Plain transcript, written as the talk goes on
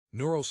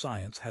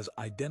Neuroscience has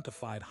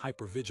identified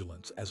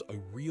hypervigilance as a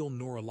real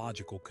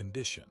neurological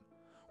condition,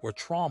 where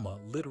trauma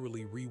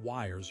literally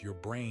rewires your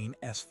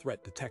brain's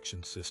threat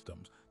detection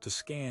systems to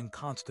scan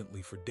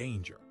constantly for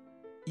danger,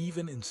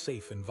 even in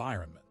safe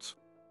environments.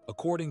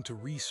 According to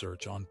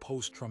research on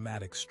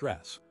post-traumatic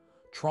stress,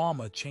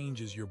 trauma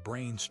changes your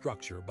brain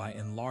structure by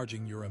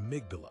enlarging your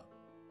amygdala,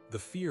 the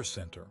fear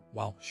center,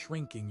 while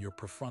shrinking your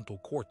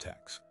prefrontal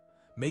cortex,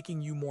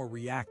 making you more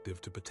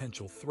reactive to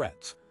potential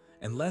threats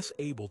and less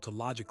able to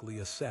logically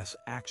assess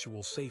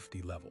actual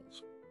safety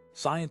levels.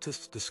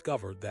 Scientists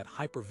discovered that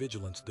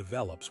hypervigilance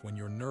develops when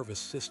your nervous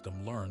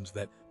system learns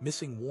that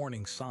missing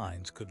warning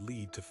signs could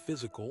lead to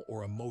physical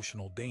or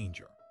emotional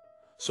danger.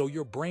 So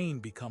your brain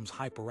becomes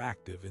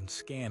hyperactive in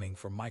scanning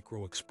for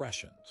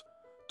microexpressions,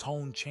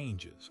 tone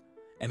changes,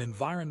 and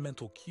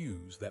environmental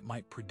cues that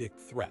might predict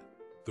threat.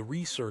 The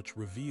research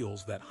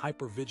reveals that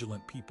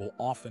hypervigilant people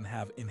often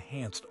have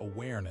enhanced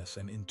awareness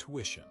and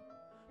intuition,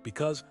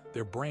 because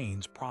their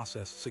brains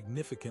process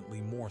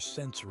significantly more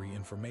sensory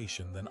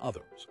information than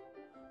others.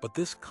 But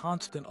this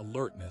constant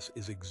alertness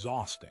is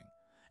exhausting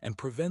and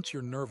prevents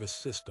your nervous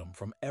system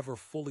from ever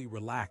fully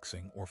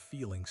relaxing or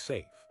feeling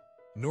safe.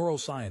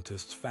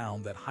 Neuroscientists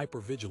found that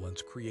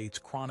hypervigilance creates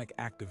chronic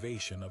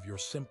activation of your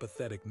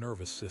sympathetic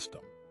nervous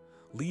system,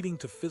 leading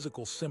to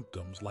physical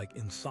symptoms like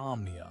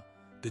insomnia,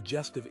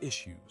 digestive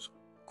issues,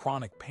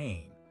 chronic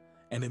pain,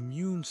 and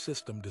immune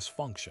system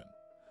dysfunction,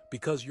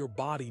 because your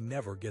body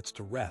never gets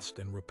to rest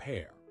and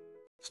repair.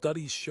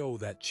 Studies show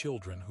that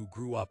children who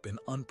grew up in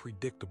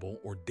unpredictable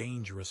or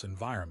dangerous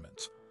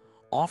environments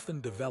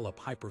often develop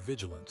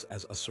hypervigilance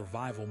as a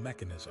survival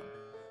mechanism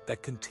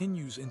that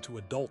continues into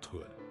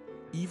adulthood,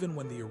 even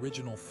when the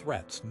original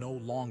threats no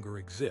longer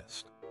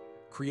exist,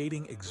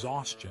 creating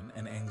exhaustion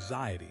and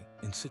anxiety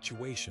in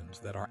situations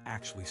that are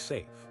actually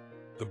safe.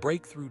 The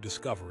breakthrough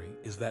discovery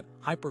is that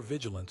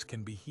hypervigilance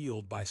can be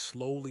healed by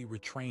slowly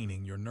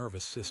retraining your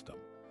nervous system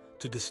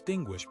to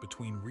distinguish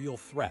between real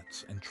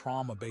threats and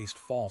trauma-based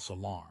false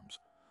alarms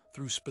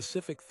through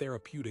specific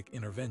therapeutic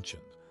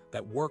interventions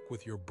that work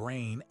with your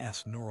brain's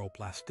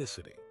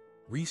neuroplasticity.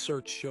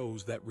 Research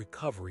shows that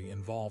recovery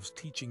involves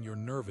teaching your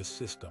nervous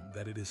system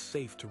that it is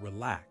safe to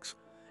relax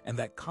and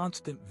that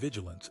constant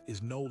vigilance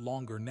is no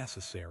longer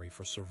necessary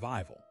for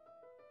survival.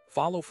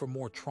 Follow for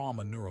more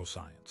trauma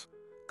neuroscience.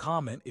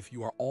 Comment if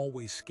you are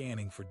always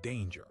scanning for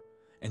danger,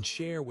 and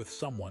share with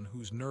someone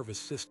whose nervous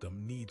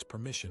system needs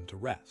permission to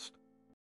rest.